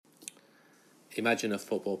Imagine a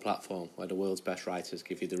football platform where the world's best writers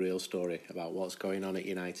give you the real story about what's going on at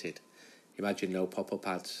United. Imagine no pop-up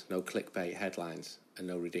ads, no clickbait headlines, and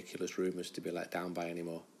no ridiculous rumours to be let down by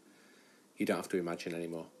anymore. You don't have to imagine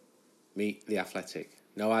anymore. Meet The Athletic.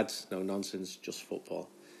 No ads, no nonsense, just football.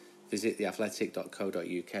 Visit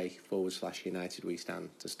theathletic.co.uk/United We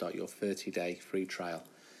Stand to start your 30-day free trial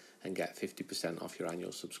and get 50% off your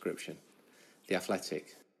annual subscription. The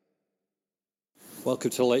Athletic.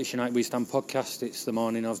 Welcome to the latest United We Stand podcast. It's the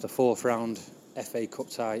morning of the fourth round FA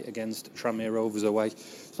Cup tie against Tranmere Rovers away.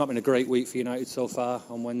 It's not been a great week for United so far.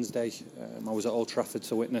 On Wednesday, I was at Old Trafford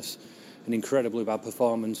to witness an incredibly bad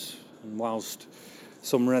performance. And whilst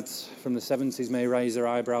some Reds from the 70s may raise their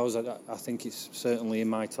eyebrows, I think it's certainly in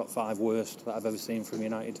my top 5 worst that I've ever seen from a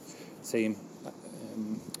United team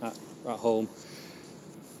at home.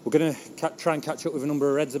 We're going to try and catch up with a number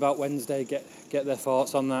of Reds about Wednesday, get their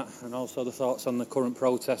thoughts on that, and also the thoughts on the current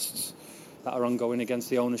protests that are ongoing against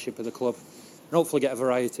the ownership of the club. And hopefully get a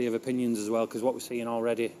variety of opinions as well, because what we're seeing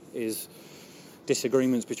already is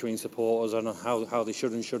disagreements between supporters on how they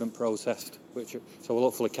should and shouldn't protest, so we'll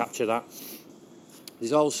hopefully capture that.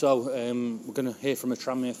 There's also, we're going to hear from a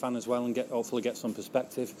Tranmere fan as well and hopefully get some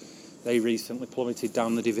perspective. They recently plummeted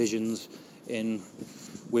down the divisions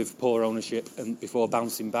with poor ownership and before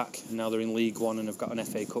bouncing back, and now they're in League One and have got an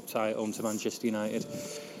FA Cup tie at home to Manchester United.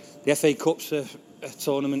 The FA Cup's a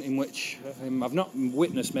tournament in which I've not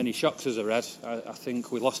witnessed many shocks as a Red. I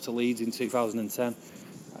think we lost to Leeds in 2010.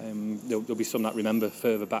 There'll be some that remember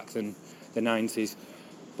further back than the 90s,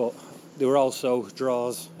 but there were also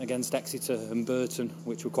draws against Exeter and Burton,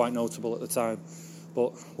 which were quite notable at the time.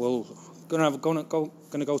 But we're going to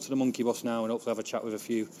go to the Monkey Bus now and hopefully have a chat with a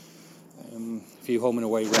few home and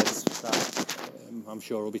away Reds that I'm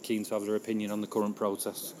sure will be keen to have their opinion on the current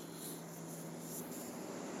protests.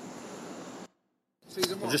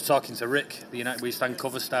 I'm just talking to Rick, the United We Stand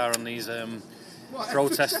cover star, on these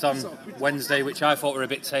protests on Wednesday, which I thought were a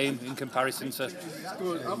bit tame in comparison to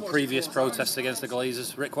previous protests against the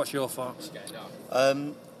Glazers. Rick, what's your thoughts?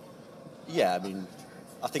 I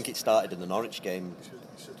think it started in the Norwich game,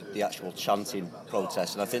 the actual chanting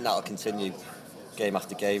protest, and I think that'll continue game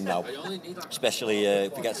after game now, especially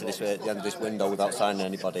if we get to the end of this window without signing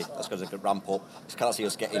anybody. That's going to ramp up. I can't see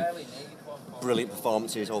us getting brilliant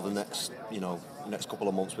performances over the next couple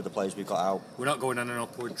of months with the players we've got out. We're not going on an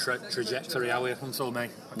upward trajectory, are we, until May?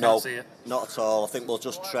 I can't see it. Not at all. I think we'll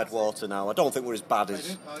just tread water now. I don't think we're as bad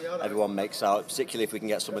as everyone makes out, particularly if we can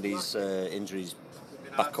get some of these injuries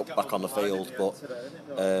back on the field, but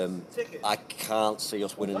I can't see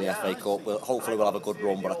us winning the FA Cup. Hopefully we'll have a good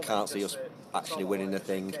run, but I can't see us actually winning the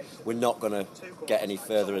thing. We're not going to get any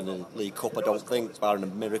further in the League Cup, I don't think, barring a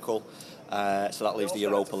miracle. So that leaves the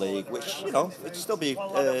Europa League, which it'd still be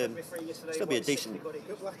a decent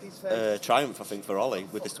triumph, I think, for Ollie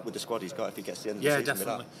with the squad he's got if he gets to the end of the season. Yeah,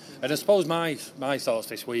 definitely. And I suppose my thoughts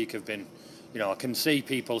this week have been, I can see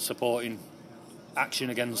people supporting action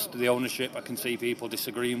against the ownership. I can see people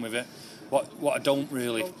disagreeing with it. What I don't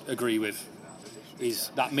really agree with is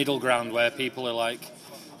that middle ground where people are like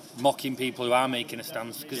mocking people who are making a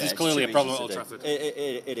stance, because there's clearly a problem at Old Trafford.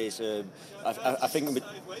 It is. I think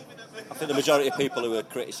the majority of people who are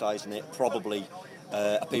criticising it probably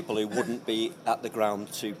are people who wouldn't be at the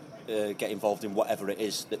ground to get involved in whatever it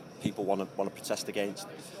is that people want to protest against.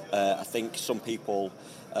 I think some people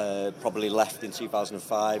probably left in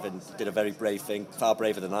 2005 and did a very brave thing, far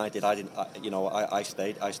braver than I did. I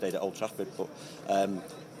stayed at Old Trafford, but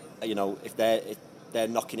if they're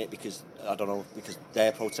knocking it because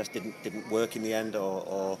their protest didn't work in the end,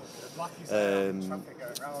 or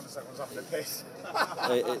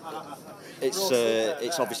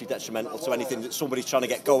it's obviously detrimental to anything that somebody's trying to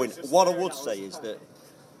get going. What I would say is that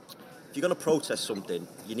if you're going to protest something,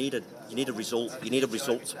 you need a result. You need a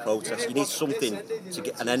result to protest. You need something to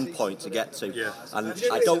get an end point to get to. Yeah. And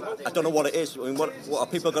I don't know what it is. I mean, what are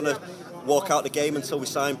people going to walk out the game until we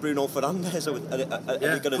sign Bruno Fernandes? Are we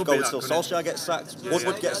going to go until Solskjaer gets sacked?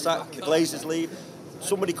 Woodward gets sacked? The Glazers leave?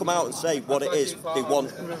 Somebody come out and say what it is they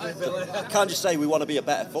want. You can't just say we want to be a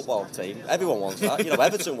better football team. Everyone wants that.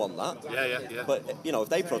 Everton want that. Yeah. But if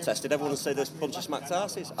they protested, everyone would say there's a bunch of smacked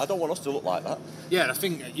arses. I don't want us to look like that. Yeah, and I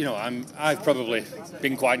think I've probably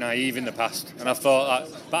been quite naive in the past, and I've thought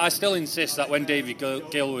that. But I still insist that when David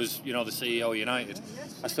Gill was the CEO of United,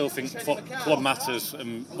 I still think club matters,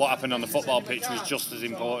 and what happened on the football pitch was just as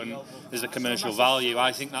important as the commercial value.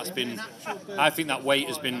 I think that weight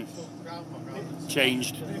has been changed.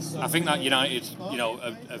 I think that United,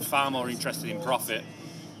 are far more interested in profit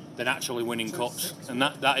than actually winning cups, and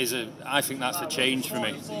I think that's a change for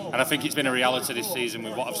me, and I think it's been a reality this season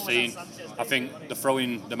with what I've seen. I think they're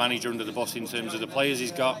throwing the manager under the bus in terms of the players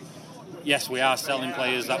he's got. Yes, we are selling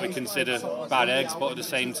players that we consider bad eggs, but at the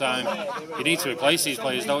same time, you need to replace these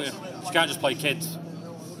players, don't you? You can't just play kids.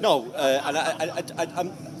 No, and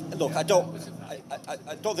I don't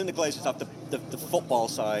think the Glazers have the football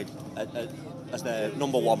side as their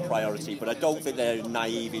number one priority, but I don't think they're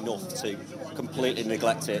naive enough to completely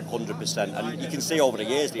neglect it 100%. And you can see over the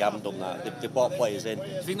years they haven't done that. They've brought players in.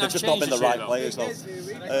 They've just not been the right players, though.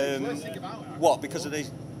 What? Because of the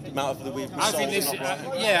amount of we've I think this.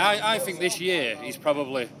 I think this year is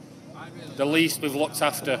probably the least we've looked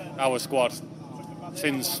after our squad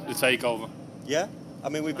since the takeover. Yeah, I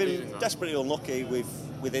mean we've been desperately unlucky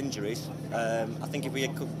with injuries. I think if we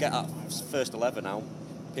could get our first 11 out,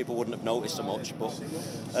 people wouldn't have noticed so much. But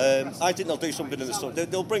I think they'll do something in the summer.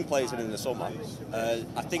 They'll bring players in the summer.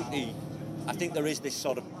 I think there is this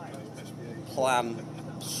sort of plan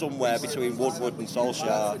somewhere between Woodward and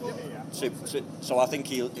Solskjaer. So I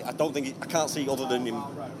can't see other than him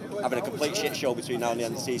having a complete shit show between now and the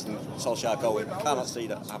end of the season, Solskjaer going. I cannot see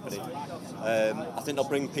that happening. I think they'll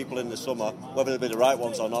bring people in the summer, whether they'll be the right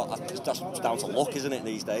ones or not. That's down to luck, isn't it,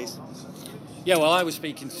 these days? Yeah, well, I was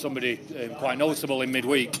speaking to somebody quite notable in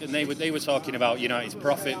midweek, and they were talking about United's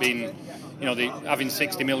profit being, having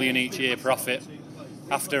 60 million each year profit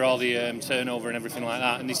after all the turnover and everything like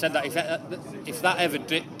that. And they said that if that ever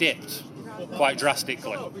dipped quite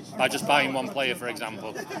drastically, by just buying one player, for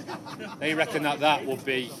example, they reckon that would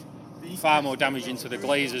be far more damaging to the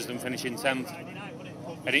Glazers than finishing 10th.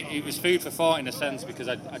 And it was food for thought in a sense, because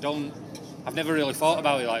I've never really thought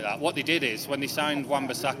about it like that. What they did is, when they signed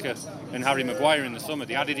Wan-Bissaka and Harry Maguire in the summer,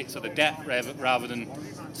 they added it to the debt rather than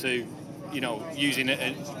to, using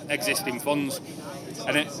existing funds.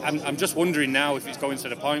 And I'm just wondering now if it's going to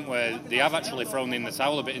the point where they have actually thrown in the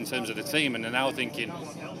towel a bit in terms of the team, and they're now thinking,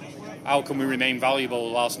 how can we remain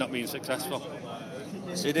valuable whilst not being successful?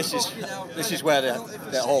 See, this is where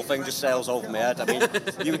the whole thing just sails over my head. I mean,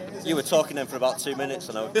 you were talking then for about 2 minutes,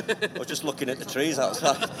 and I was just looking at the trees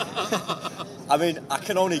outside. I mean, I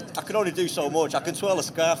can only do so much. I can twirl a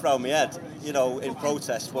scarf around my head, in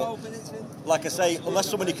protest. But like I say, unless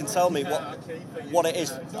somebody can tell me what it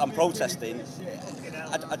is I'm protesting,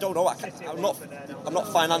 I don't know. I'm not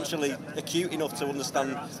financially acute enough to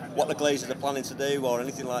understand what the Glazers are planning to do or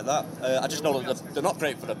anything like that. I just know that they're not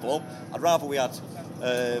great for the club. I'd rather we had.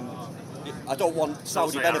 I don't want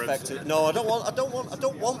Saudi benefit. No, I don't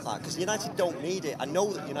want that, because United don't need it. I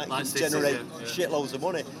know that United can generate shitloads of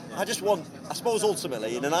money. I suppose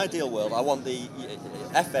ultimately, in an ideal world, I want the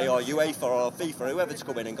FA or UEFA or FIFA, whoever, to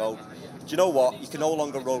come in and go, do you know what? You can no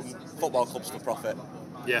longer run football clubs for profit.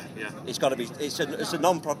 Yeah. It's got to be. It's a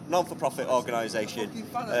non-for-profit organisation. You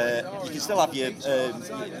can still have your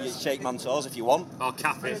Sheikh Mansours if you want. Or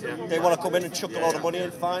cap it. Yeah. They want to come in and chuck a load of money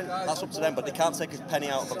in, fine. That's up to them. But they can't take a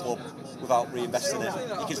penny out of a club without reinvesting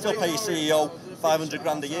it. You can still pay your CEO 500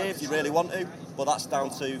 grand a year if you really want to, but that's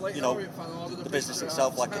down to the business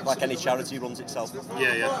itself, like any charity runs itself.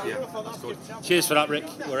 Yeah. That's good. Cheers for that, Rick.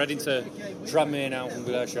 We're heading to Tranmere now, and we'll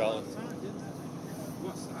be there shortly.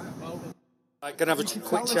 I'm going to have a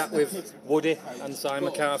quick chat with Woody and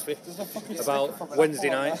Simon McCarthy about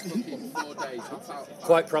Wednesday night.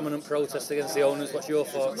 Quite prominent protest against the owners. What's your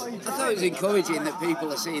thoughts? I thought it was encouraging that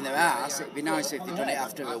people are seeing their arse. It'd be nice if they'd done it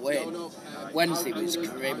after a win. Wednesday was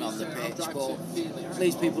grim on the pitch, but at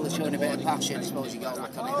least people are showing a bit of passion. I suppose you got to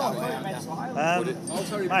look on it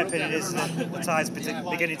that way. My opinion is that the tide's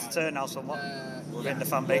beginning to turn now somewhat within the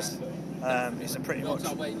fan base. It's a pretty much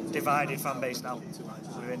divided fan base now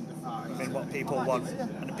within what people want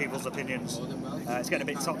and people's opinions. It's getting a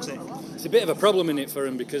bit toxic. It's a bit of a problem in it for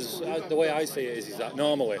him, because the way I see it is that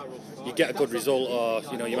normally you get a good result, or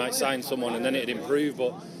you might sign someone and then it'd improve,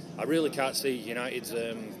 but I really can't see United's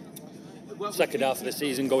second half of the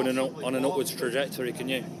season going on an upwards trajectory, can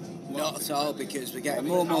you? Not at all, because we're getting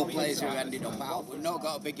more and more players who are ending up out. We've not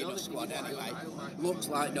got a big enough squad anyway. Looks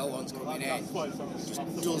like no one's coming in. Just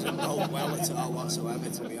doesn't go well at all whatsoever,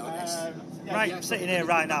 to be honest. Right, sitting here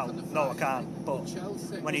right now, no, I can't. But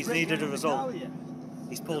when he's needed a result,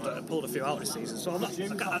 he's pulled a few out this season. So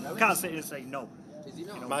I can't sit here and say no.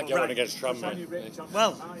 Might get one against Tranmere.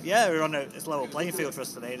 Well, yeah, we're on a level playing field for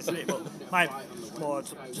us today, isn't it? But my more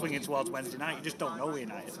swinging towards Wednesday night. You just don't know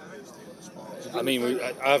United. I mean,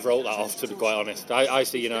 I've wrote that off, to be quite honest. I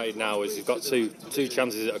see United now as you've got two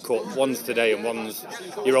chances at a cup. One's today and one's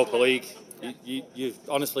Europa League. You're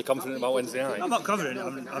honestly confident about Wednesday night? I'm not confident.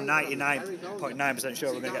 I'm 99.9%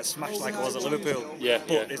 sure we're going to get smashed like I was at Liverpool. Yeah.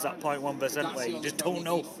 But there's that 0.1% where you just don't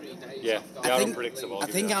know. Yeah, they are unpredictable. I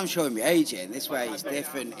think I'm showing my age in this way. It's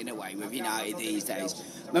different in a way with United these days.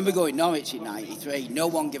 Remember going Norwich in '93? No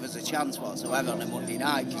one gave us a chance whatsoever on a Monday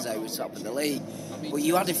night because they were top of the league. But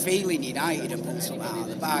you had a feeling United had pulled something out of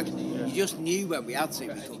the bag. You just knew when we had to,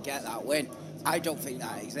 we could get that win. I don't think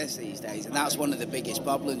that exists these days, and that's one of the biggest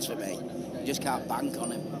problems for me. You just can't bank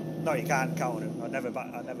on him. No, you can't count on him. I never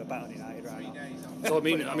bet on United, right? So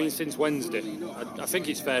I mean, since Wednesday, I think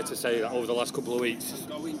it's fair to say that over the last couple of weeks,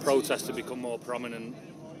 protests have become more prominent.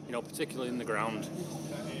 Particularly in the ground.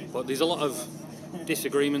 But there's a lot of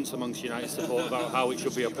disagreements amongst United support about how it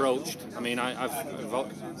should be approached. I mean, I've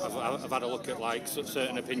had a look at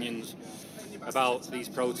certain opinions about these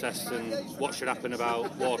protests and what should happen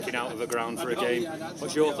about walking out of a ground for a game.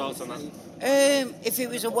 What's your thoughts on that? If it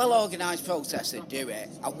was a well-organised protest, I'd do it.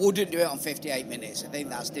 I wouldn't do it on 58 minutes. I think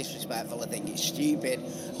that's disrespectful. I think it's stupid.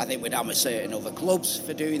 I think we'd hammer certain other clubs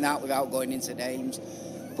for doing that without going into names.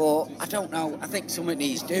 But I don't know. I think someone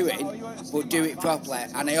needs doing, but do it properly.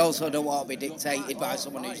 And I also don't want to be dictated by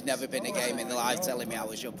someone who's never been a game in their life telling me how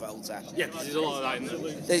I should protest. Yeah, because there's a lot of that in there.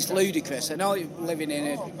 It's ludicrous. I know you're living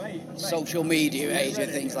in a social media age and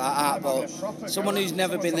things like that, but someone who's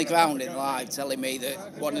never been the ground in their life telling me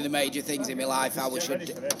that one of the major things in my life, how I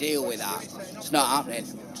should deal with that, it's not happening.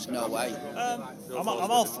 There's no way.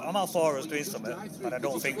 I'm all for us doing something, but I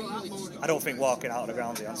don't think walking out of the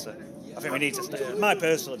ground's the answer. I think we need to stay. My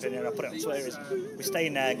personal opinion, I put it on Twitter, is we stay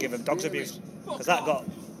in there and give them dogs abuse, because that got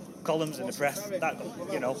columns in the press. That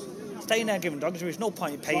got, staying there and giving dogs abuse. No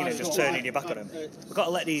point in paying and just turning your back on them. We've got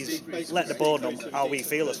to let the board know how we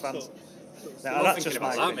feel as fans. Now, that's just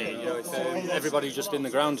my opinion. If everybody just in the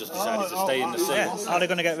ground just decided to stay in the seat. Yeah. Are they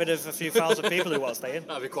going to get rid of a few thousand people who want to stay in?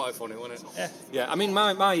 That'd be quite funny, wouldn't it? Yeah. Yeah. I mean,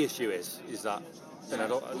 my issue is that. And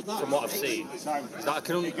from what I've seen, is that I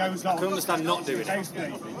can understand not doing it,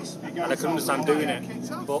 and I can understand doing it.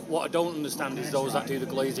 But what I don't understand is those that do the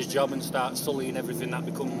Glazers' job and start sullying everything that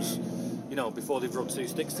becomes, before they've rubbed two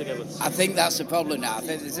sticks together. I think that's the problem now. I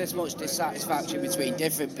think there's this much dissatisfaction between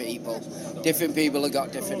different people. Different people have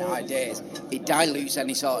got different ideas. It dilutes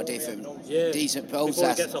any sort of decent process.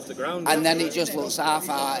 Before it gets off the ground. And then it just looks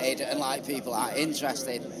half-hearted and like people aren't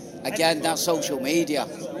interested. Again, that's social media.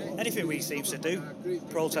 Anything we seem to do,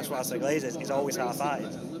 protest whilst the Glazers, is always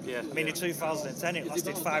half-hearted. Yeah. I mean, in 2010, it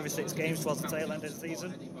lasted 5 or 6 games towards the tail end of the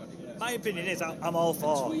season. My opinion is, I'm all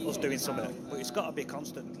for us doing something, but it's got to be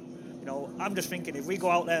constant. I'm just thinking, if we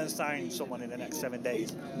go out there and sign someone in the next 7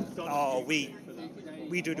 days, or we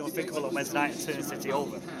do the unthinkable on Wednesday night and turn the city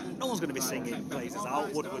over, no one's going to be singing Glazers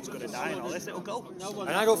out, Woodward's going to die and all this, it'll go. And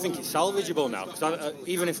I don't think it's salvageable now, because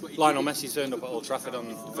even if Lionel Messi turned up at Old Trafford on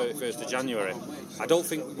the 31st of January, I don't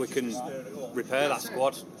think we can repair that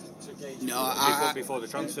squad. No, before the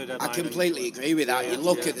transfer deadline. I completely agree with that. You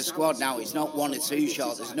look at the squad now, it's not 1 or 2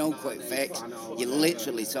 shots, there's no quick fix. You're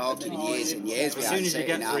literally talking years and years. As soon as you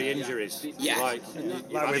get 3 injuries, like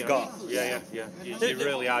we've got. Yeah. You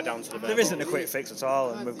really are down to the bare. There isn't a quick fix at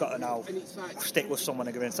all, and we've got to now stick with someone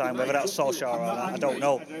at a given time. Whether that's Solskjaer or that, I don't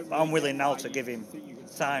know. But I'm willing now to give him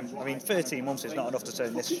time. I mean, 13 months is not enough to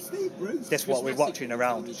turn this what we're watching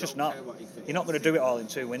around. It's just not. You're not going to do it all in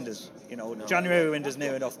 2 windows. January window's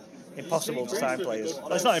near enough. Impossible to sign players.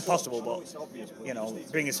 Well, it's not impossible, but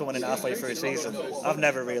bringing someone in halfway through a season, I've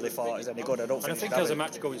never really thought is any good. I think there's a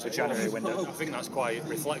match going to January window. I think that's quite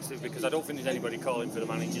reflective, because I don't think there's anybody calling for the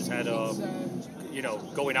manager's head or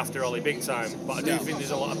going after Ollie big time. But I do think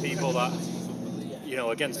there's a lot of people that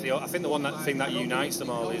against the. I think the thing that unites them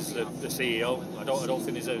all is the CEO. I don't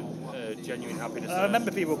think there's a genuine happiness. I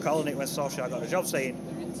remember people calling it when Solskjaer got the job, saying,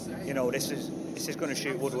 this is going to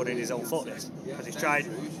shoot Woodward in his own foot, because he's tried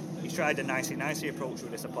the nicey approach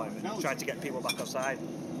with this appointment. He's tried to get people back offside.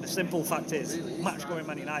 The simple fact is, match-going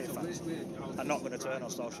Man United fans are not going to turn on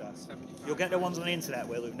Solskjaer. You'll get the ones on the internet,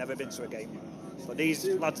 who've never been to a game. But these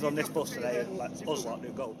lads on this bus today, like us lot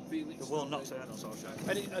who go, they will not turn on Solskjaer.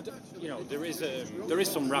 And there is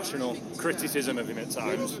some rational criticism of him at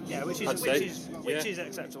times. Yeah, which is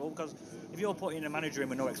acceptable, because if you're putting a manager in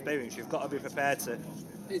with no experience, you've got to be prepared for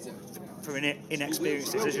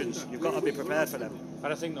inexperienced decisions. You've got to be prepared for them.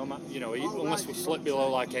 And I think, unless we slip below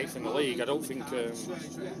like 8th in the league, I don't think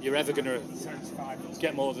you're ever going to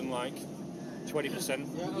get more than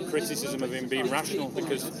 20% criticism of him being rational,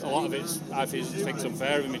 because a lot of it, I think, it's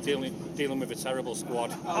unfair of him dealing with a terrible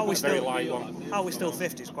squad, a very light one. How we're still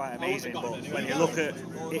 5th is quite amazing, but when you look at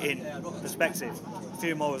it in perspective, a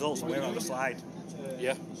few more results and we're on the slide.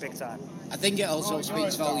 Yeah. Big time. I think it also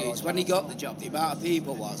speaks volumes. When he got the job, the amount of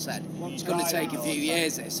people said, it's going to take a few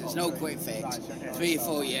years, there's no quick fix. 3 or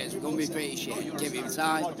 4 years, we're going to be pretty shit, give him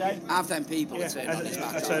time. Half them people are turning on his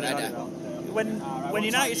back already. When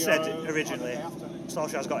United said originally,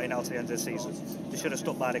 Solskjaer's got in out to the end of the season, they should have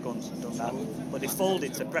stuck by the guns and done that. But they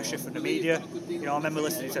folded to pressure from the media. I remember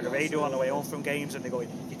listening to the radio on the way home from games and they're going,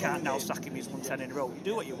 you can't now sack him, he's won 10 in a row. You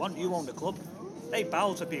do what you want, you own the club. They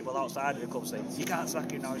bow to people outside of the club saying, you can't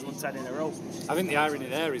sack him now, he's won 10 in a row. I think the irony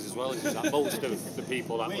there is as well is that most of the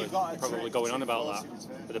people that were probably going on about that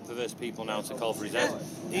are the perverse people now to call for his head.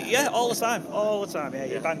 Yeah, all the time, yeah,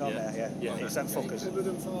 you bang on there, yeah. It's them fuckers.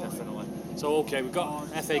 Definitely. So, okay, we've got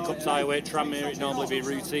FA Cup tie away at Tranmere, it'd normally be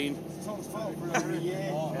routine.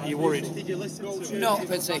 Are you worried? Not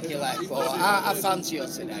particularly, but I fancy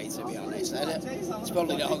us today, to be honest. It's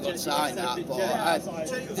probably not a good sign, that,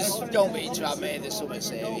 but don't be Tranmere, there's something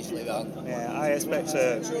seriously wrong. Yeah, I expect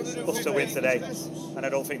us to win today, and I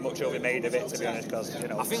don't think much will be made of it, to be honest, because,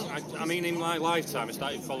 I mean, in my lifetime, I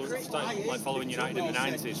started following United in the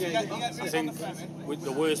 90s. I think with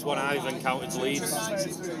the worst one I've encountered Leeds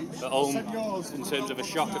at home in terms of a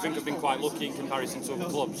shock. I think I've been quite lucky in comparison to other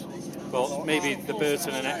clubs. But maybe the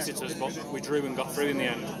Burton and Exeter's, but we drew and got through in the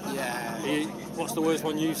end. Yeah. What's the worst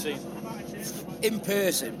one you've seen? In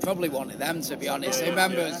person, probably one of them, to be honest. I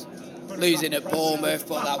remember us losing at Bournemouth,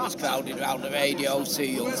 but that was crowded around the radio, too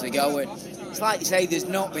young to go. And it's like you say, there's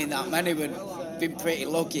not been that many. We've been pretty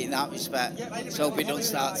lucky in that respect. So hope it doesn't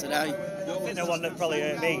start today. I think the one that probably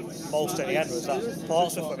hurt me most at the end was that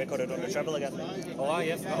Portsmouth when we could have done the treble again. Oh,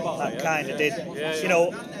 yeah, that kind of did. Yeah.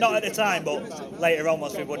 Not at the time, but later on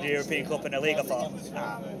once we won the European Cup and the league, I thought,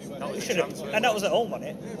 we should have. And that was at home,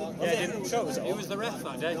 wasn't it? I'm sure it was at home. Who was the ref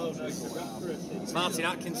that day? Martin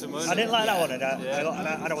Atkinson, wasn't it? I didn't like that one,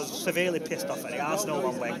 and I was severely pissed off at the Arsenal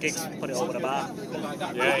one where Giggs put it over the bar.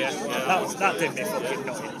 Yeah. That did me fucking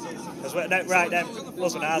nothing. Because right then,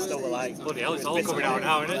 us and Arsenal were like, bloody hell, it's all coming out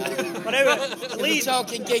now, isn't it? But anyway, Leeds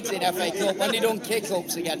talking gigs in FA Cup when they done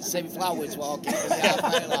kick-ups against St Flowers walking from the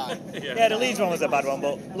halfway line. Yeah, the Leeds one was a bad one,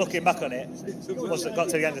 but looking back on it, once it got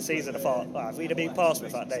to the end of the season, I thought, if we'd have beat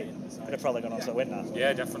Portsmouth that day, we'd have probably gone on to win that.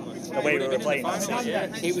 Yeah, definitely. The way we were playing that season.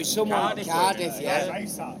 Yeah. It was somewhat Cardiff, yeah.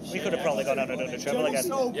 We could have probably gone on and done the treble again.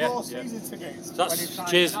 Yeah. So that's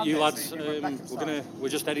cheers, you lads. We're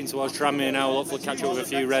just heading towards Tranmere now. We'll hopefully catch up with a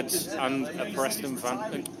few Reds and a Preston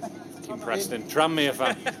fan. Tranmere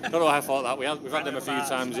fan. Don't know how I thought that. We've had them a few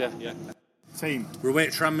times, yeah. Team. We're away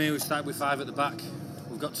at Tranmere. We start with 5 at the back.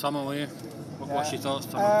 We've got Tomo here. What's your thoughts,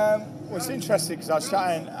 Tomo? Well, it's interesting because I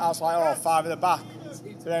was like, 5 at the back.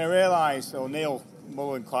 But then I realised, or Neil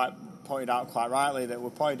Mullen pointed out quite rightly, that we're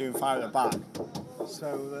probably doing 5 at the back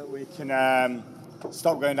so that we can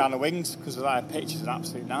stop going down the wings because that pitch is an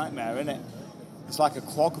absolute nightmare, isn't it? It's like a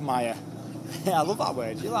quagmire. I love that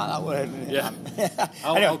word. Do you like that word? Yeah.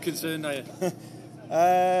 How concerned are you?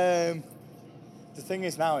 The thing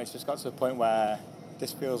is now, it's just got to the point where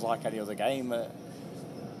this feels like any other game.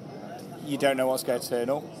 You don't know what's going to turn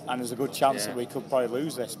up, and there's a good chance that we could probably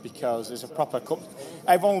lose this because it's a proper cup.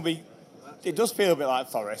 Everyone will be. It does feel a bit like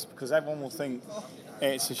Forest because everyone will think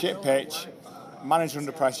it's a shit pitch, manager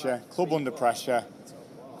under pressure, club under pressure,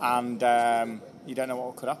 and you don't know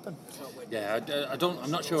what could happen. Yeah,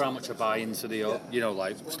 I'm not sure how much I buy into the,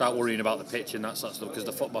 start worrying about the pitch and that sort of stuff because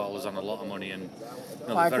the footballers on a lot of money and.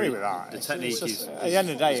 I agree with that. The technique is at the end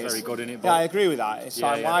of the day, very good in it. Yeah, I agree with that. It's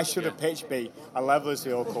why should a pitch be a level as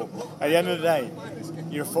the World Cup? At the end of the day,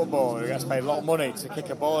 you're a footballer who gets paid a lot of money to kick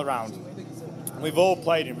a ball around. We've all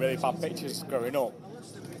played in really bad pitches growing up,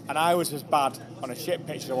 and I was as bad on a shit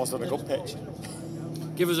pitch as I was on a good pitch.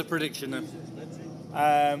 Give us a prediction then.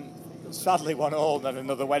 Sadly 1-1, then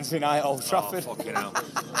another Wednesday night at Old Trafford. Oh, fucking hell.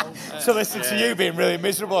 To listen to you being really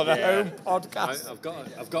miserable on a home podcast.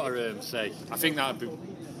 I've got to say, I think that'd be.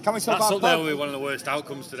 Can we talk that's about? That will be one of the worst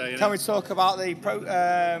outcomes today. Can we talk about the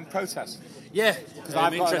protest? Yeah, because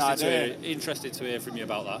I'm interested to hear from you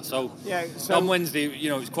about that. So on Wednesday,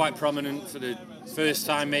 it's quite prominent for the first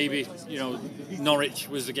time. Maybe Norwich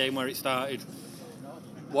was the game where it started.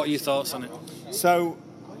 What are your thoughts on it? So.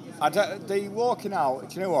 The walking out,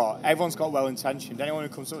 do you know what? Everyone's got well-intentioned. Anyone who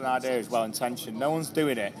comes up with an idea is well-intentioned. No one's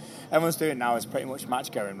doing it. Everyone's doing it now is pretty much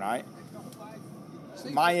match going, right?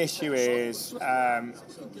 My issue is,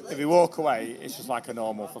 if we walk away, it's just like a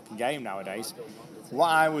normal fucking game nowadays. What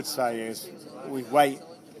I would say is, we wait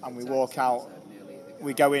and we walk out.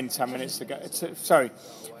 We go in 10 minutes to go.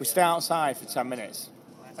 We stay outside for 10 minutes,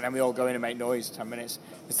 and then we all go in and make noise 10 minutes.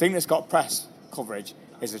 The thing that's got press coverage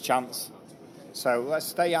is a chance. So let's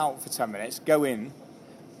stay out for 10 minutes, go in,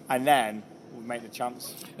 and then we'll make the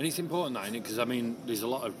chance. And it's important that, because there's a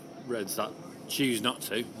lot of Reds that choose not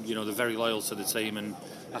to. You know, they're very loyal to the team, and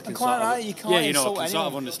I can sort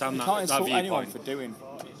of understand that viewpoint. Anyone for doing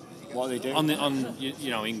what they do.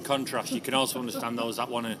 In contrast, you can also understand those that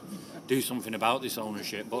want to do something about this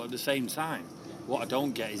ownership, but at the same time, what I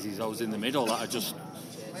don't get is those in the middle that are just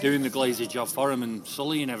doing the Glazer job for them and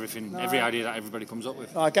sullying everything, every idea that everybody comes up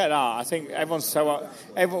with. No, I get that. I think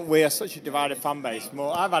we are such a divided fan base.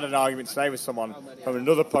 I've had an argument today with someone from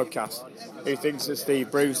another podcast who thinks that Steve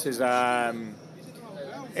Bruce is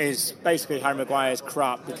basically Harry Maguire's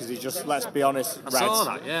crap because he's just, let's be honest, Reds. I saw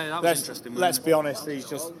that, yeah, that was interesting. Let's be honest,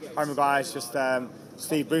 Harry Maguire's just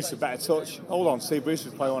Steve Bruce with better touch. Hold on, Steve Bruce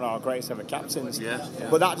was probably one of our greatest ever captains. Yeah.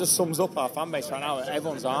 But that just sums up our fan base right now.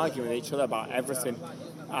 Everyone's arguing with each other about everything.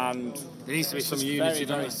 And there needs to be some unity.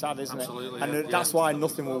 Very, very sad, isn't Absolutely, it? And that's why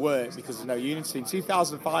nothing will work, because there's no unity. In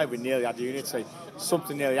 2005, we nearly had unity.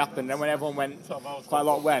 Something nearly happened. Then when everyone went, quite a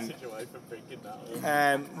lot went.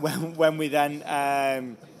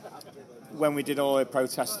 When we did all the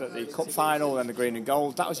protests at the cup final and the green and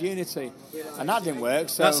gold, that was unity, and that didn't work.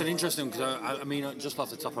 So that's an interesting, because I mean, just off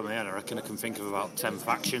the top of my head, I reckon I can think of about 10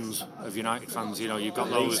 factions of United fans. You know, you've got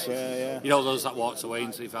those, you know, those that walked away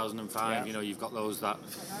in 2005. Yeah. You know, you've got those that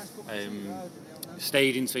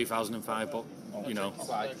stayed in 2005, but you know,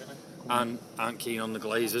 and aren't keen on the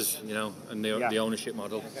Glazers, you know, and the ownership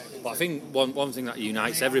model. But I think one thing that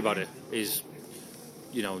unites everybody is,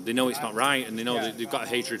 you know, they know it's not right, and they know that they've got a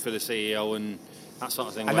hatred for the CEO and that sort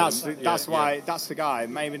of thing. And that's why that's the guy.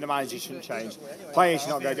 Maybe the manager shouldn't change. Players,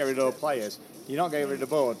 you're not going to get rid of all players. You're not getting rid of the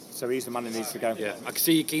board, so he's the man who needs to go. Yeah, I can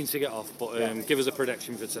see you're keen to get off, but give us a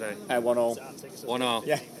prediction for today. 1-1. 1-1.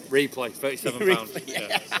 Yeah. Replay, £37.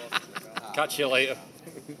 Yeah. Catch you later.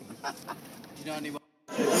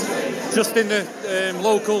 Just in the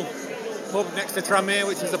local pub next to Tranmere,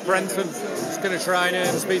 which is the Brenton. Just going to try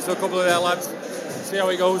and speak to a couple of their lads. See how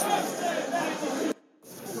it goes.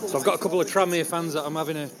 So I've got a couple of Tranmere fans that I'm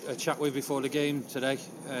having a chat with before the game today.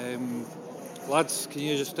 Lads, can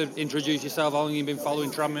you just introduce yourself? How long have you been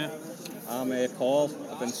following Tranmere? I'm Paul.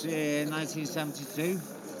 I've been 1972.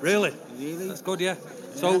 Really? Really? That's good, yeah.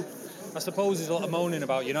 So I suppose there's a lot of moaning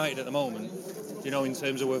about United at the moment. You know, in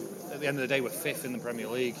terms of at the end of the day, we're fifth in the Premier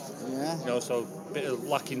League. Yeah. You know, so a bit of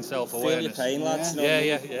lacking self-awareness. Feel your pain, lads.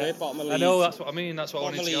 Yeah. We're bottom of league. I know, that's what I mean. That's what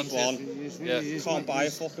bottom I wanted to get onto. You can't buy a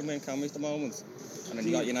fucking win, can we, at the moment? And then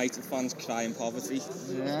you got United fans crying poverty.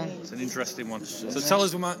 Yeah. It's an interesting one. So tell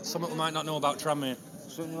us something we might not know about Tranmere.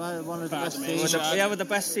 One of the best teams. We're the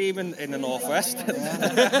best team in the Northwest.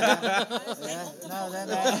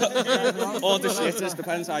 Or the shitters,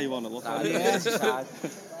 depends how you want to look at it.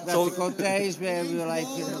 So the good days where we were like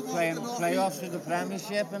playing playoffs with the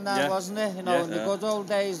Premiership and that, wasn't it? You know, in the good old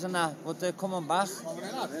days and that. But they're coming back. You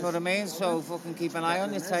know what I mean? So fucking keep an eye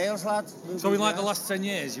on your tails, lad. So in like the last 10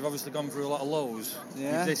 years, you've obviously gone through a lot of lows.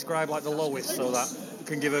 Yeah. You describe like the lowest, so that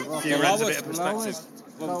can give a few Reds a bit of perspective.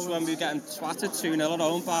 Well, it's when we were getting twatted 2-0 at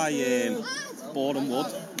home by Boreham Wood.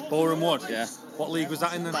 Boreham Wood? Yeah. What league was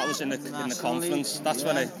that in then? That was in the conference. League. That's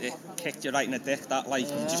when it kicked you right in the dick. That you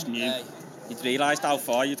just knew. You'd realised how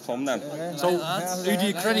far you'd come then. So who do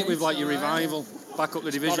you credit with like your revival back up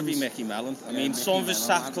the division? It's got to be Mickey Mellon. I mean, some of his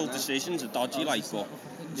tactical decisions are dodgy, but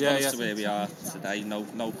to where we are today,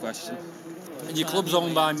 no question. And your club's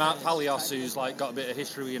owned by Mark Palios, who's like got a bit of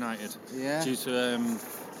history with United due to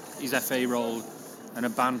his FA role and a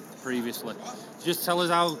ban previously. Just tell us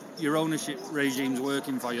how your ownership regime's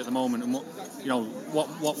working for you at the moment, and what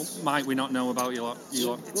might we not know about you lot?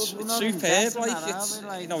 It's superb,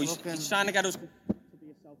 he's trying to get us to be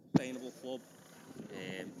a self-sustainable club.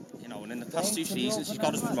 And in the past 2 seasons, he's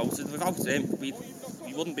got us promoted. Without him, we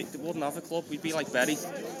wouldn't have a club. We'd be like Bury.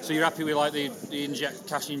 So you're happy with like the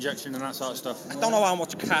cash injection and that sort of stuff? I don't know how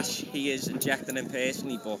much cash he is injecting in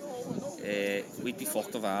personally, but we'd be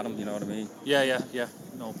fucked without him. You know what I mean? Yeah.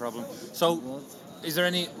 No problem. So, is there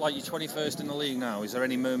any, like, you're 21st in the league now, is there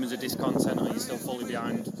any murmurs of discontent, or are you still fully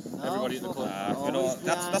behind everybody at the club?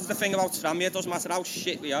 That's the thing about Tranmere. It doesn't matter how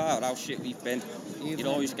shit we are or how shit we've been. You'd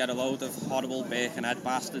always get a load of horrible Birkenhead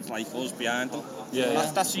bastards like us behind them.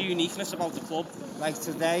 That's the uniqueness about the club. Like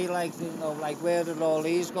today, where the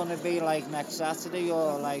Lawley's going to be, like next Saturday,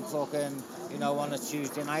 or like fucking, on a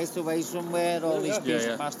Tuesday night away somewhere. All these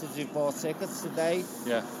bastards who bought tickets today.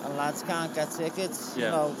 Yeah. And lads can't get tickets.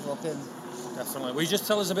 Fucking. Definitely. Will you just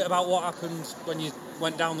tell us a bit about what happened when you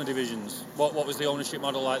went down the divisions? What was the ownership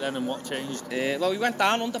model like then, and what changed? We went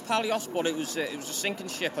down under Palios, but it was a sinking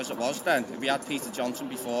ship as it was then. We had Peter Johnson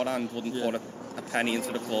beforehand, wouldn't put a penny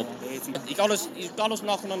into the club. He got us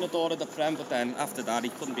knocking on the door of the Prem, but then after that he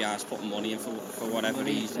couldn't be asked putting money in for whatever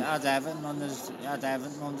reason. He had Everton under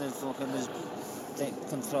fucking his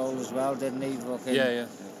control as well, didn't he? Fucking, Yeah.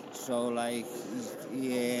 So, like,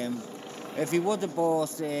 if he would have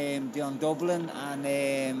bought Dion Dublin and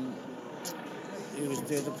he was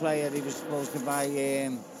the other player he was supposed to buy,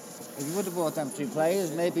 if he would have bought them 2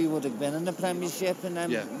 players, maybe he would have been in the Premiership and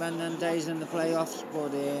them days in the playoffs.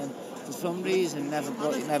 But for some reason, he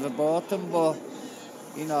never bought them. But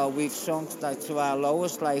you know, we've sunk like to our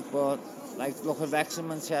lowest. But look at Wrexham,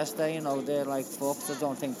 Manchester. You know, they're like fucked. I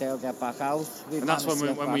don't think they'll get back out. And that's when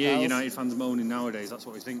we hear United fans moaning nowadays. That's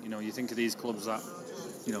what we think. You know, you think of these clubs that.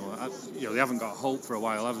 You know, they haven't got hope for a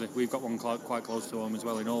while, have they? We've got one quite close to home as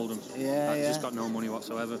well in Oldham. That's just got no money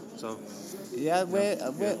whatsoever. So. Yeah,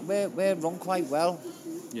 we're run quite well.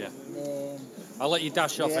 Yeah. I'll let you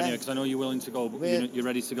dash off anyway because I know you're willing to go, but you're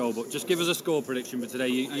ready to go. But just give us a score prediction for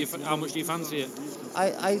today. How much do you fancy it?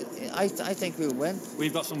 I think we'll win.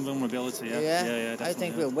 We've got some vulnerability, yeah. I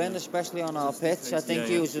think we'll win, especially on our pitch. I think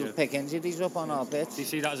you will pick injuries up on our pitch. Do you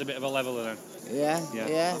see that as a bit of a leveller then?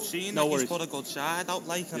 Yeah. I've seen that he's put a good side out,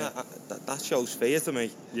 and that shows fear to me.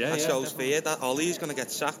 That shows fear that Ollie's going to get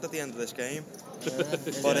sacked at the end of this game.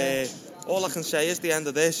 But all I can say is the end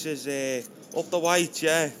of this is up the white,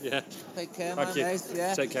 Yeah. Take care, Thank man, you. mate.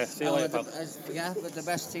 Yeah. Take care. See you later, pal. With the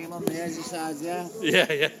best team on the Merseyside,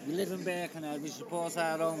 Yeah. We live in Birkenhead. We support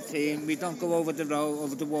our own team. We don't go over the road,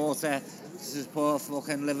 over the water to support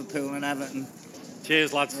fucking Liverpool and Everton.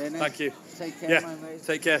 Cheers, lads. Thank you. Take care, man, mate.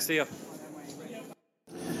 Take care. See you.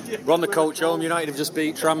 We're on the coach home. United have just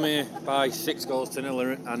beat Tranmere by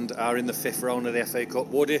 6-0 and are in the 5th round of the FA Cup.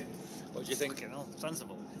 Woody, what do you think?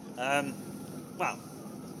 Sensible. Well,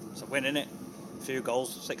 it's a win, innit? A few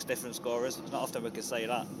goals, 6 different scorers. It's not often we can say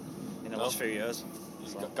that in the last few years.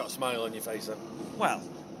 You've got a smile on your face then? Well,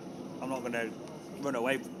 I'm not going to let you run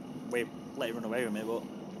away with me, but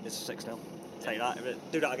it's 6-0. Take that. If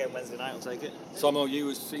it do that again Wednesday night, I'll take it. Samo,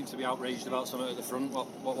 you seem to be outraged about something at the front.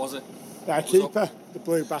 What was it? Our keeper, the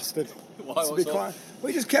blue bastard.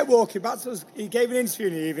 We just kept walking back to us. He gave an interview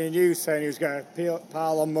in the evening news saying he was going to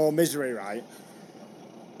pile on more misery, right?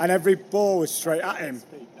 And every ball was straight at him.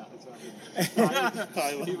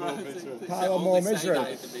 Pile on more misery.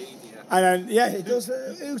 And then, he does.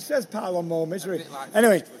 Who says pile on more misery?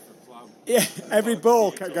 Anyway, every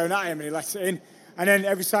ball kept going at him and he let it in. And then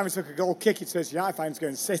every time he took a goal kick, he says, United fans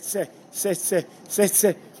going, City.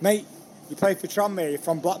 Mate, you play for Tranmere, you're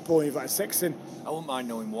from Blackpool, and you've got a 6 in. I wouldn't mind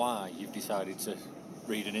knowing why you've decided to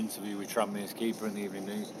read an interview with Tranmere's keeper in the Evening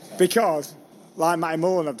News. Because, like Matty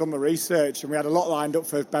Mullen, I've done my research, and we had a lot lined up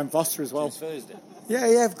for Ben Foster as well. It's Thursday? We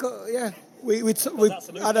had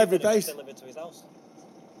every base. Delivered to his house.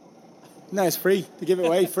 No, it's free. They give it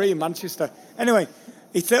away free in Manchester. Anyway,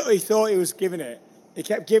 he thought he was giving it. He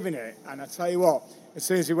kept giving it, and I tell you what, as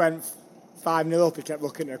soon as he went 5-0 up, he kept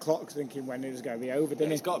looking at the clock, thinking when it was going to be over, didn't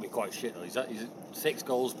he? He's got to be quite shit, though. He's 6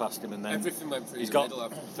 goals past him, and then everything went through. He's got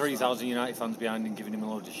 3,000 United fans behind him, giving him a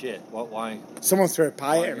load of shit. Why? Someone threw a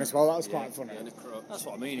pie at him as well. That was quite funny. That's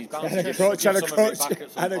what I mean. He's bound to give some of it back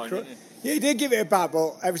at some point. Yeah, he did give it back,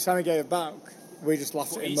 but every time he gave it back, we just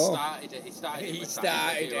laughed at him more. He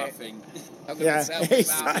started it, I think. He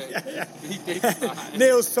started it. He did start it.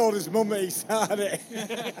 Neil's told his mum that he started it.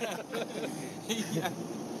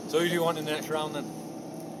 So who do you want in the next round then?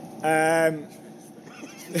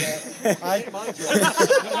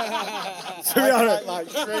 To be honest, like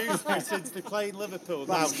Shrewsbury since they played Liverpool.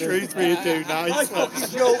 Now Shrewsbury would do nice.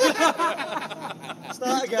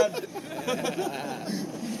 Start again.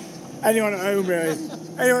 Anyone at home, really.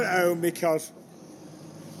 Anyone at home, because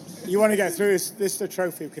you want to get through this is the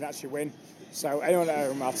trophy we can actually win. So anyone at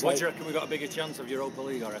home, I'll take. What do you reckon we got a bigger chance of Europa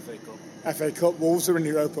League or FA Cup? FA Cup. Wolves are in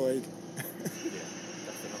Europa League.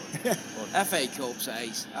 FA Cup's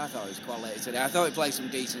ace. I thought it was quality today. I thought we played some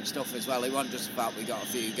decent stuff as well. It wasn't just the fact we got a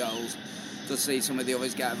few goals. Good to see some of the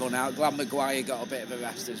others get a run out. Glad Maguire got a bit of a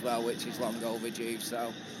rest as well, which is long overdue.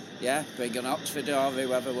 So, bring on Oxford or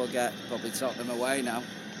whoever we'll get. Probably Tottenham away now.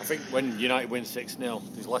 I think when United win 6-0,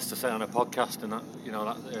 there's less to say on a podcast and that,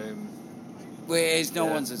 No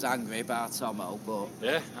one's as angry about Tomo, but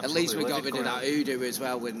at least we got rid of that Udo as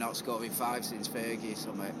well with not scoring 5 since Fergie or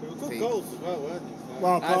something. Good goals as well, weren't they?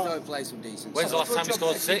 Well, I thought we played some decent When's the last time we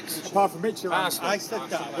scored 6? Apart from Mitchell. I said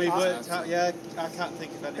that. We worked out, I can't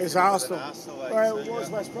think of anything. It was Arsenal. Well, what was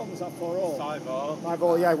West Brom? Was that 4-4? 5-4.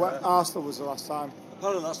 5-4, Arsenal was the last time.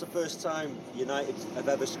 Apparently that's the first time United have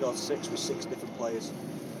ever scored 6 with 6 different players.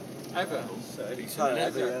 Ever?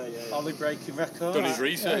 Ollie breaking record. Done his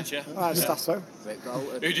research, That's Stasso.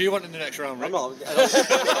 Who do you want in the next round, Rick? I'm not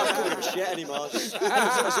giving a shit anymore. As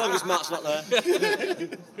long as Matt's not there.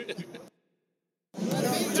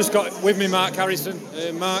 Just got with me Mark Harrison.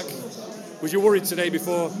 Mark, was you worried today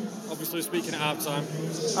before nervously speaking at half time?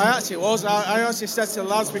 I actually was. I actually said to the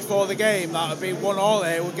lads before the game that it'd be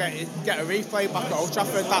 1-1 here. We'll get a replay back at Old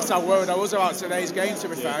Trafford. That's how worried I was about today's game, to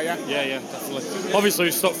be fair, yeah. Yeah, definitely. Obviously,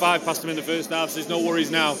 we've stuck 5 past them in the first half, so there's no worries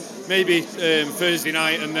now. Maybe Thursday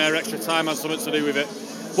night and their extra time has something to do with it.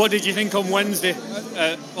 What did you think on Wednesday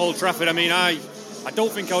at Old Trafford? I mean, I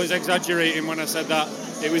don't think I was exaggerating when I said that.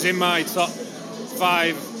 It was in my top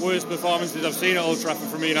 5 worst performances I've seen at Old Trafford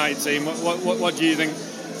from a United team. What do you think?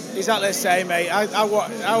 Exactly the same, mate. I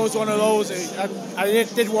was one of those I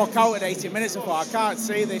did walk out at 80 minutes and thought, I can't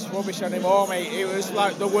see this rubbish anymore, mate. It was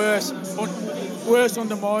like the worst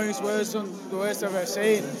under Moyes, the worst I've ever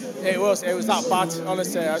seen. It was that bad,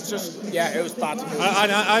 honestly. It was bad.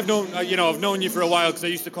 I've known you for a while because I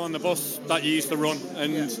used to come on the bus that you used to run,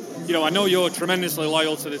 and I know you're tremendously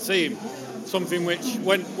loyal to the team. Something which,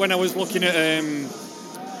 when I was looking at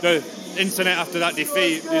the internet after that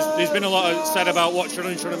defeat, there's been a lot said about what should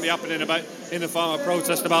and shouldn't be happening about in the form of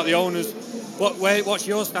protest about the owners. What's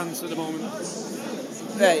your stance at the moment?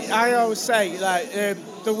 I always say,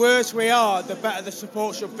 the worse we are, the better the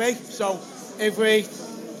support should be. So if we,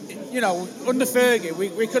 under Fergie,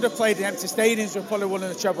 we could have played in empty stadiums. We probably won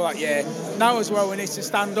the treble that year. Now as well, we need to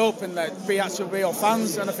stand up and be actual real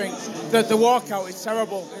fans. And I think that the walkout is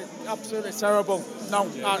terrible. Absolutely terrible. No,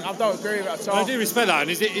 I don't agree with it at all. I do respect that.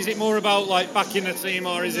 And is it more about like backing the team,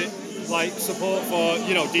 or is it like support for do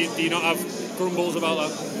you not have grumbles about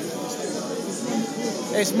that?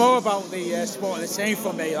 It's more about the support of the team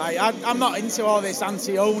for me. I'm not into all this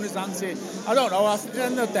anti-owners, I don't know. At the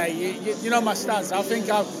end of the day, you know my stance. I think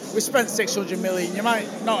we spent 600 million. You might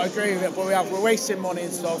not agree with it, but we're wasting money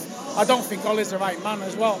and stuff. I don't think Ollie's the right man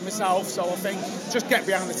as well, myself. So I think just get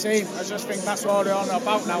behind the team. I just think that's what they're on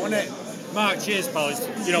about now, isn't it? Mark, cheers, pal. It's,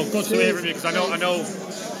 good to hear from you because I know.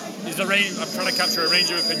 I'm trying to capture a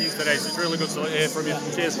range of opinions today, so it's really good to hear from you.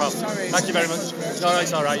 Cheers, pal. Thank you very much.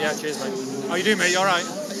 It's all right. Yeah, cheers, mate. How you doing, mate? You all right?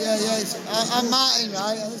 Yeah. I'm Martin,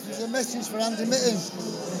 right? And this is a message for Andy Mitten.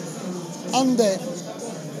 Andy,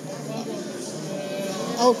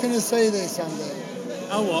 how can I say this, Andy?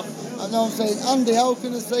 How what? I know I'm saying, Andy, how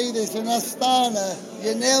can I say this? In Astana,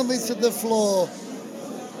 you nailed me to the floor.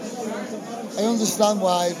 I understand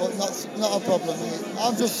why, but not a problem, mate.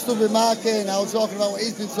 I'm just stood with Mark here now, talking about what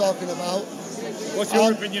he's been talking about. What's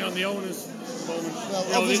your opinion on the owners at the moment?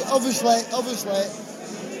 Well, obviously,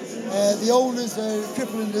 the owners are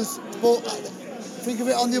crippling us, but think of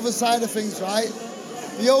it on the other side of things, right?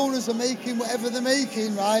 The owners are making whatever they're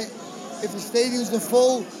making, right? If the stadiums are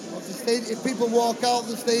full, if people walk out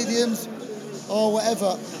the stadiums or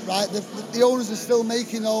whatever, right? The owners are still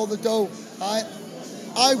making all the dough, right?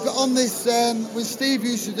 I've got on this, when Steve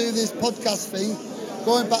used to do this podcast thing,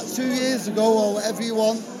 going back 2 years ago or whatever you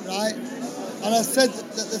want, right? And I said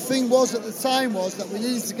that the thing was at the time was that we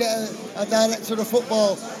needed to get a director of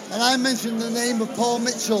football. And I mentioned the name of Paul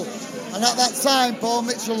Mitchell. And at that time, Paul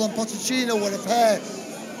Mitchell and Pochettino were a pair.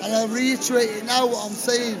 And I reiterate it now, what I'm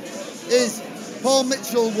saying is Paul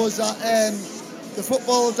Mitchell was at the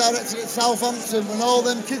football director at Southampton when all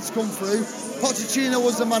them kids come through. Pochettino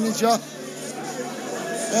was the manager.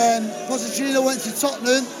 Pochettino went to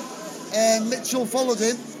Tottenham and Mitchell followed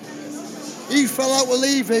him. He fell out with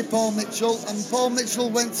Levy, Paul Mitchell, and Paul Mitchell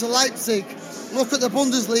went to Leipzig. Look at the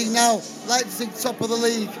Bundesliga now, Leipzig top of the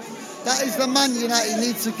league. That is the man United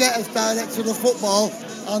needs to get as director of football,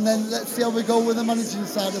 and then let's see how we go with the managing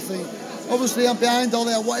side of things. Obviously I'm behind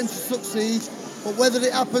Ollie, I want him to succeed, but whether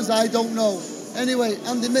it happens I don't know. Anyway,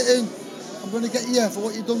 Andy Mitten, I'm going to get you for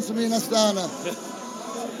what you've done to me in Astana.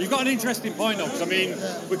 You've got an interesting point though,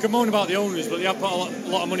 because we can moan about the owners, but they have put a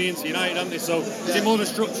lot of money into United, haven't they? So is it more the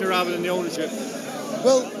structure rather than the ownership?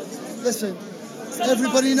 Well, listen,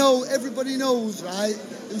 everybody knows, right,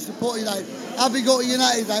 who support United. I've been going to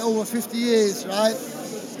United like over 50 years, right?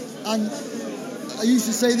 And I used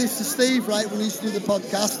to say this to Steve, right, when he used to do the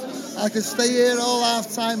podcast. I could stay here all half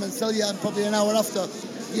time and tell you I'm probably an hour after.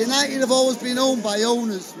 United have always been owned by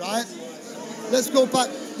owners, right? Let's go back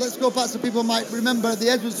so people might remember the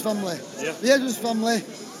Edwards family. Yeah. The Edwards family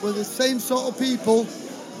were the same sort of people,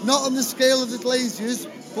 not on the scale of the Glaziers,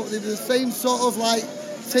 but they were the same sort of like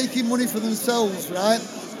taking money for themselves, right?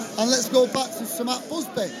 And let's go back to Sir Matt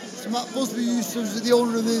Busby. Sir Matt Busby used to be the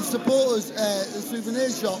owner of the supporters, the souvenir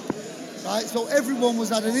shop, right? So everyone was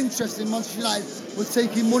had an interest in Manchester United, was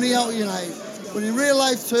taking money out of United. But in real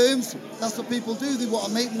life terms, that's what people do. They want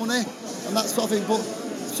to make money and that sort of thing. But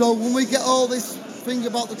so when we get all this thing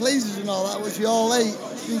about the Glazers and all that, which you all hate,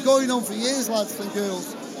 it's been going on for years, lads and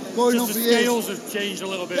girls. Going on for years. The scales have changed a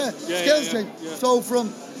little bit. Yeah, scales changed. Yeah. So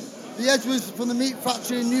from the Edwards, from the meat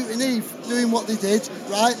factory in Newton Heath, doing what they did,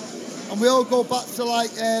 right? And we all go back to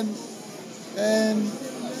like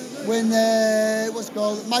when what's it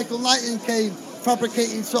called, Michael Knighton came,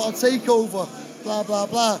 fabricating sort of takeover, blah blah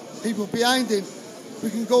blah. People behind him. We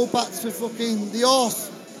can go back to fucking the horse,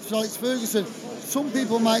 Sir Alex Ferguson. Some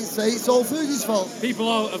people might say it's all Fergie's fault.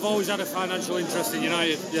 People have always had a financial interest in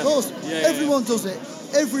United. Yeah. Of course, everyone does it.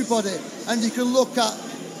 Everybody, and you can look at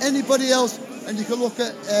anybody else, and you can look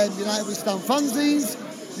at United We Stand fanzines.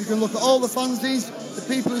 You can look at all the fanzines, the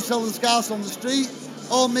people who sell the scarves on the street,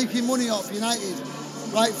 all making money off United,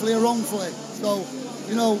 rightfully or wrongfully. So,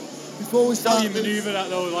 you know, before we start... How do you manoeuvre that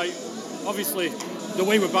though? Like, obviously, the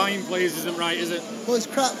way we're buying players isn't right, is it? Well, it's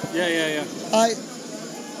crap. Yeah.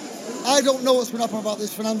 I don't know what's going to happen about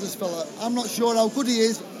this Fernandes fella. I'm not sure how good he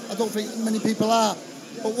is. I don't think many people are.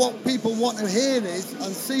 But what people want to hear is,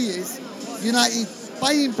 and see is, United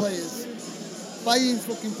buying players. Buying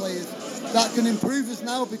fucking players. That can improve us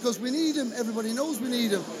now because we need them. Everybody knows we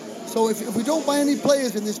need them. So if we don't buy any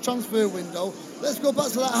players in this transfer window, let's go back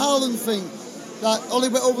to that Haaland thing. That Ollie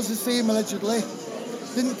went over to see him allegedly.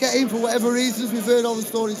 Didn't get in for whatever reasons. We've heard all the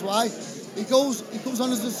stories why. He comes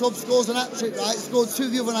on as a sub, scores an hat-trick, right? Scored 2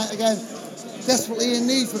 the other night again. Desperately in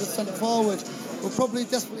need for the centre forward. We're probably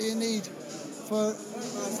desperately in need for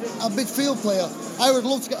a midfield player. I would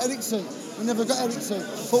love to get Eriksen. We never got Eriksen.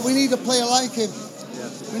 But we need a player like him.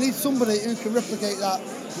 We need somebody who can replicate that.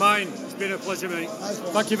 Mine. It's been a pleasure, mate. Nice.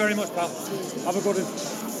 Thank you very much, pal. Have a good one.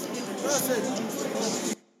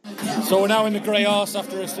 So we're now in the Grey Horse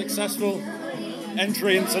after a successful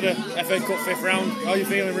entry into the FA Cup 5th round. How are you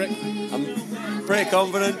feeling, Rick? I'm pretty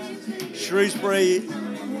confident. Shrewsbury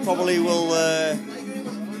probably will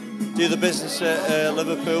do the business at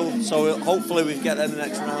Liverpool, so hopefully we get them in the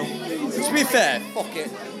next round. To be fair, fuck it.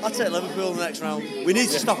 I'll take Liverpool in the next round. We need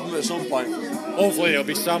to stop them at some point. Hopefully it'll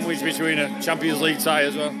be sandwiched between a Champions League tie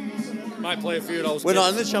as well. Might play a few of those. We're not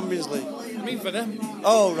in the Champions League. I mean for them.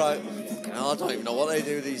 Oh, right. I don't even know what they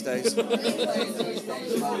do these days. They're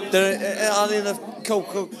in a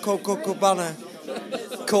Copacabana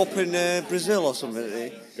Cup in Brazil or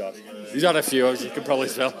something. God, he's had a few, as you can probably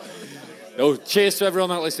tell. Oh, cheers to everyone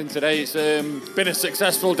that listened today. It's been a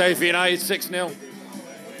successful day for United, 6-0.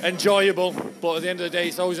 Enjoyable, but at the end of the day,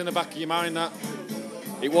 it's always in the back of your mind that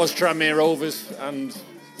it was Tranmere Rovers, and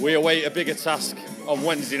we await a bigger task on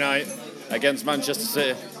Wednesday night against Manchester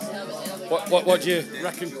City. What do you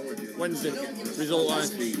reckon Wednesday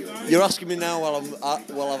result-wise? You're asking me now while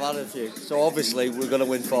I've had a few. So obviously we're going to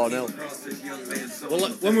win 4-0. Well,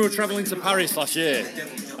 when we were travelling to Paris last year,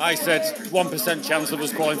 I said 1% chance of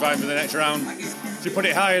us qualifying for the next round. Do you put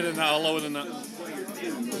it higher than that or lower than that?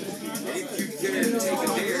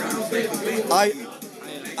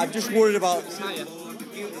 I'm just worried about...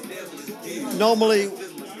 Normally,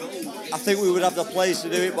 I think we would have the players to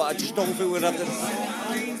do it, but I just don't think we're going to have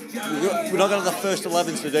we're not going to have the first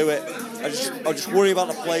 11 to do it. I just worry about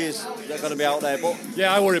the players that are going to be out there. But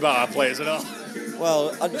yeah, I worry about our players at all.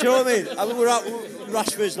 Well, do you know what I mean? We're out.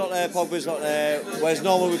 Rashford's not there, Pogba's not there. Whereas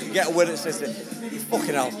normally we can get a win at City.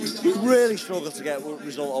 Fucking hell, we really struggle to get a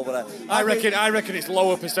result over there. I reckon it's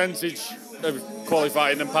lower percentage of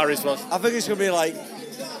qualifying than Paris was. I think it's going to be like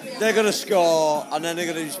they're going to score and then they're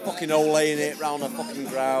going to just fucking olaying it round the fucking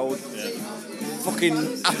crowd. Yeah.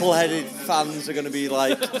 Fucking apple-headed fans are going to be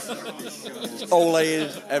like olaying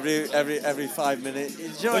every 5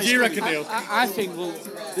 minutes. What do you reckon, Neil? I think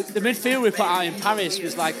the midfield we put out in Paris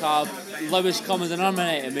was like our lowest common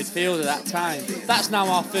denominator midfield at that time. That's now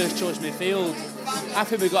our first choice midfield. I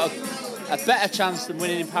think we've got a better chance than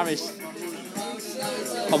winning in Paris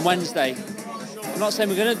on Wednesday. I'm not saying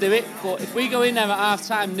we're going to do it, but if we go in there at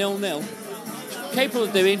half-time 0-0, capable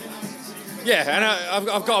of doing. Yeah, and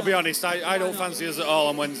I've got to be honest, I don't fancy us at all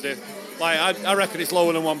on Wednesday. Like I reckon it's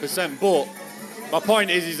lower than 1%, but my point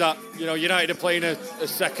is that, you know, United are playing a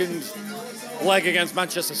second leg against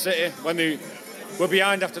Manchester City when they were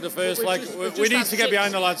behind after the first leg. We need to get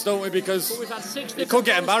behind the lads, don't we? Because it could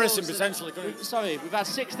get embarrassing potentially, couldn't it? Sorry, we've had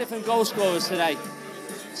 6 different goal scorers today.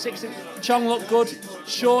 Chong looked good,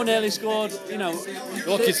 Shaw nearly scored, you know. You're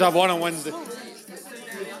lucky to have one on Wednesday.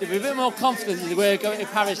 They'll be a bit more confident than they were going to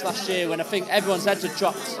Paris last year when I think everyone's heads had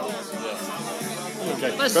dropped. Yeah.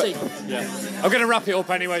 Okay. Let's see. Yeah. I'm going to wrap it up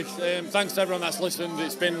anyway. Thanks to everyone that's listened.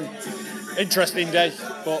 It's been an interesting day,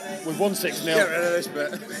 but we've won 6-0. Get rid of this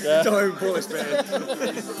bit. Yeah. Don't even put this bit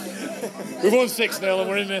in. We've won 6-0 and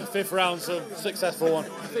we're in the 5th round, so successful one.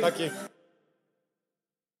 Thank you.